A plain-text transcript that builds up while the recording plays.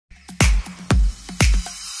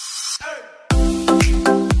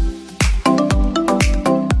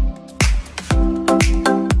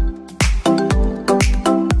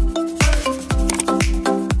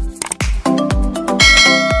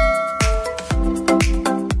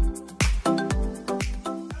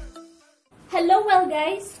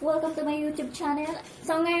guys! Welcome to my YouTube channel.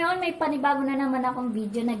 So ngayon may panibago na naman akong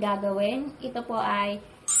video na gagawin. Ito po ay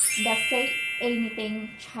the Say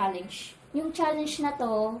Anything Challenge. Yung challenge na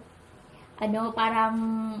to, parang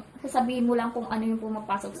sasabihin mo lang kung ano yung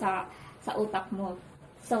pumapasok sa utak mo.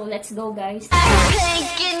 So let's go guys!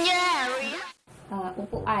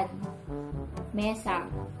 Upuan, mesa,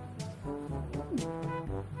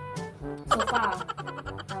 sofa,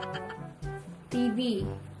 TV,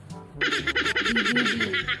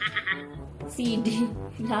 DVD, CD,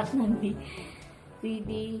 lahat ng D,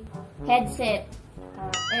 CD, headset,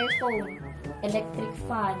 earphone, electric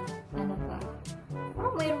fan, ano pa?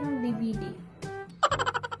 Mayroong DVD.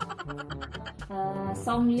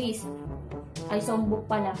 Song list. Ay, songbook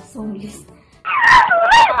pala. Song list.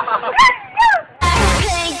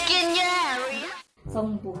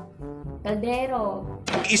 Songbook. Kaldero.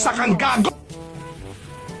 Isa kang gago!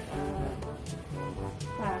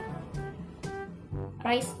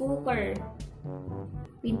 Rice cooker.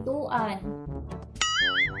 Pintuan.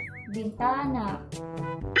 Bintana.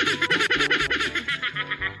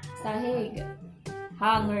 Sahig.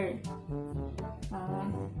 Hanger.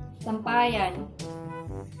 Sampayan.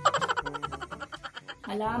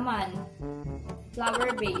 Halaman. Flower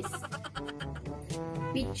vase.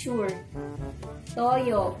 Picture.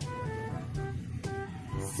 Toyo.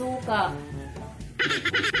 Suka.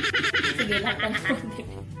 Sige, lahat ng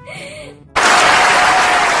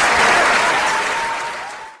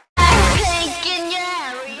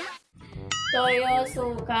toyo,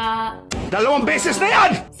 suka. 2 beses na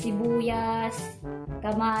yan! Sibuyas.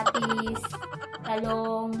 Kamatis.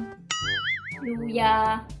 Talong.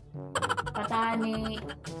 Luya. Patani.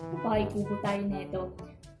 Bahay kubo tayo nito.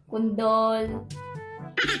 Kundol.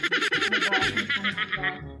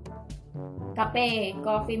 Kape.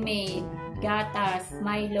 Coffee mate. Gatas.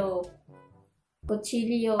 Milo.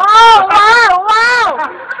 Kutsilyo. Oh, wow! Wow!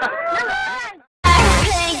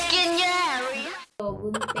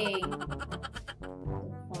 Gunting.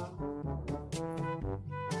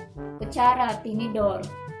 Kutsara. Tinidor.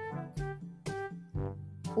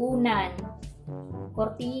 Unan.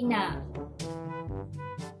 Kortina.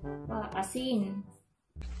 Asin.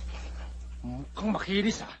 Mukhang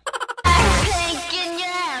makinis ah.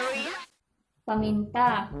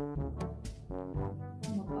 Paminta.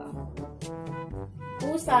 Ano pa?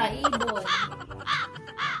 Pusa, ibon.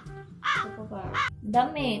 Ano pa?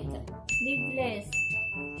 Damit. Sleeveless.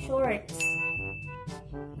 Shorts.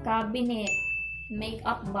 Cabinet.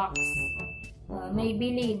 Makeup box.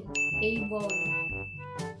 Maybelline. Avon.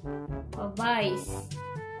 Vice.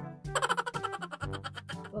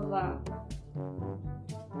 Baba.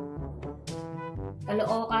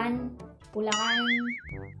 Caloocan. Bulacan.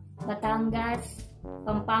 Batangas.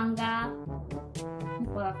 Pampanga.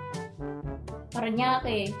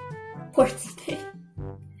 Parañaque. Port State.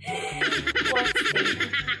 Port State.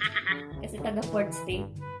 Kasi taga Port State.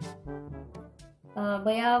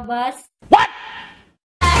 Bayabas. What?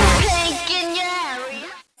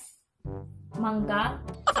 Mangga.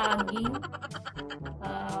 Saging.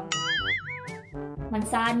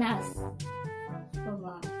 Mansanas.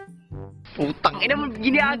 Putang ina mo,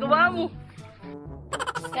 ginagawa mo.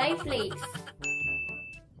 Skyflakes.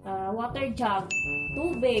 Water jug.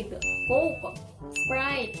 Tubig. Coke.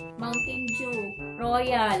 Sprite. Mountain Dew.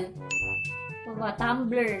 Royal.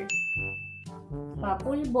 Tumbler.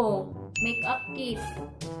 Pulbo. Makeup kit.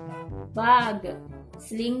 Bag.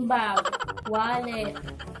 Sling bag. Wallet.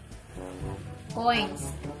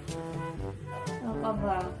 Coins. Ano pa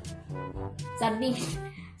ba?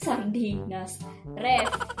 Sardinas. Ref.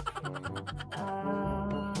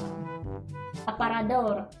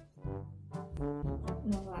 Aparador.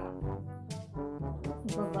 Ano ba?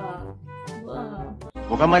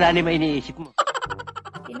 Huwag kang malalim ay iniisip mo.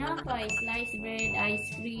 Tinapay, sliced bread, ice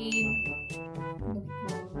cream.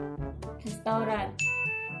 Restaurant.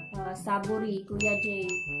 Saburi, Kuya J.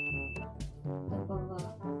 Ano ba?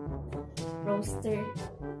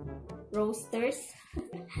 Roasters.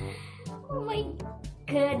 Oh my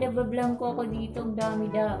God, nabablangko ako dito. Ang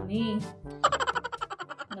dami-dami.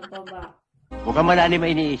 Ano pa ba? Huwag kang malalim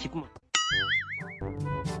ay iniisip mo.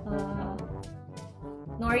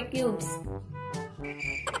 Nori cubes.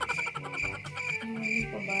 Ano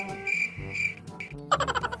pa ba?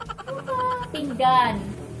 Pinggan.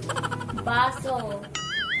 Baso.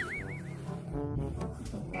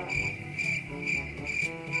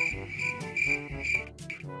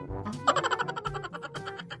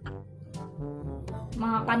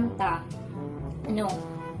 Mga kanta.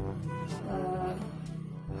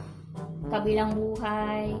 Kabilang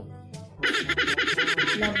Buhay,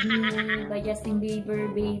 Love Me by Justin Bieber,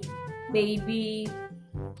 Baby,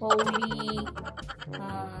 Holy,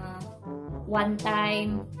 One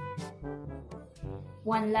Time,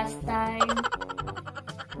 One Last Time,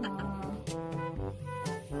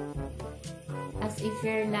 As If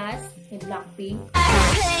You're Last, kay Blackpink.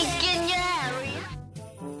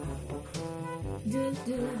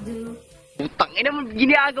 Do. Putang ina mo,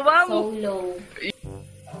 ginagawa mo. Solo.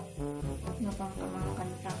 Ano pang mga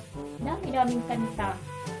kanta? Dami-daming kanta.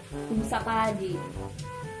 Kung sakali.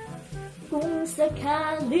 Kung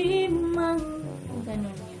sakali mang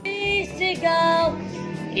ganun yun. Isigaw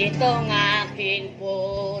itong aking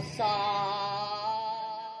puso.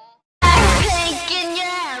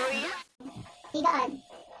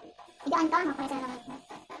 Higaan ka, mapasa naman.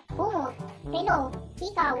 Kumot, relo,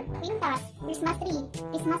 ikaw, pintas, Christmas tree,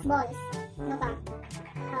 Christmas balls. Ano pa?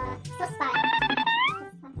 Sospan.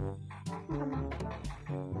 Ano pa ba?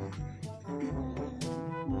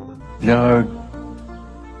 Lord,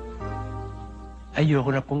 ayoko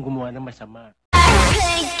na pong gumawa ng masama.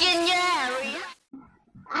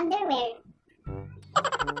 Underwear.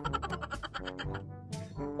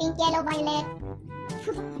 Pink, yellow, violet.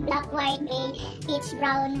 Black, white, gray, peach,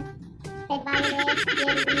 brown, red, violet,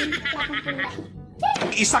 yellow, green, black and kulay.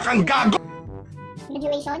 Isa kang gago!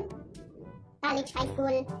 Graduation. College, high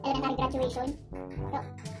school, elementary graduation. So,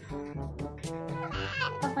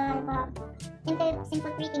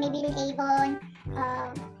 Simple Pretty, Maybelline Avon,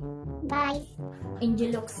 Vice,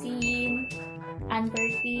 Angel Locsin, Ann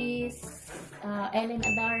Curtis, Ellen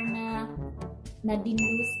Adarna, Nadine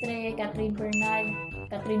Lustre, Catherine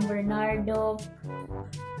Bernardo,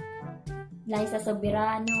 Liza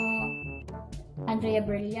Soberano, Andrea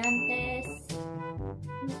Brillantes,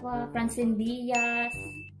 Francine Diaz,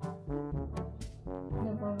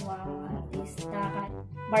 ano ba mga artista?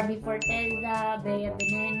 Barbie Forteza, Bea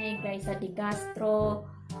Benene, Graisa De Castro,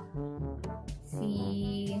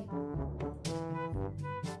 si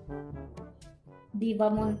Diva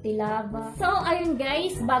Montilava. So, ayun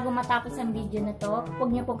guys, bago matapos ang video na to,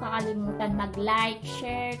 huwag niyo pong kakalimutan mag-like,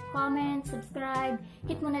 share, comment, subscribe.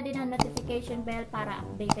 Hit mo na din ang notification bell para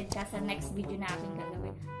updated ka sa next video na aking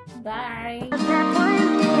gagawin. Bye!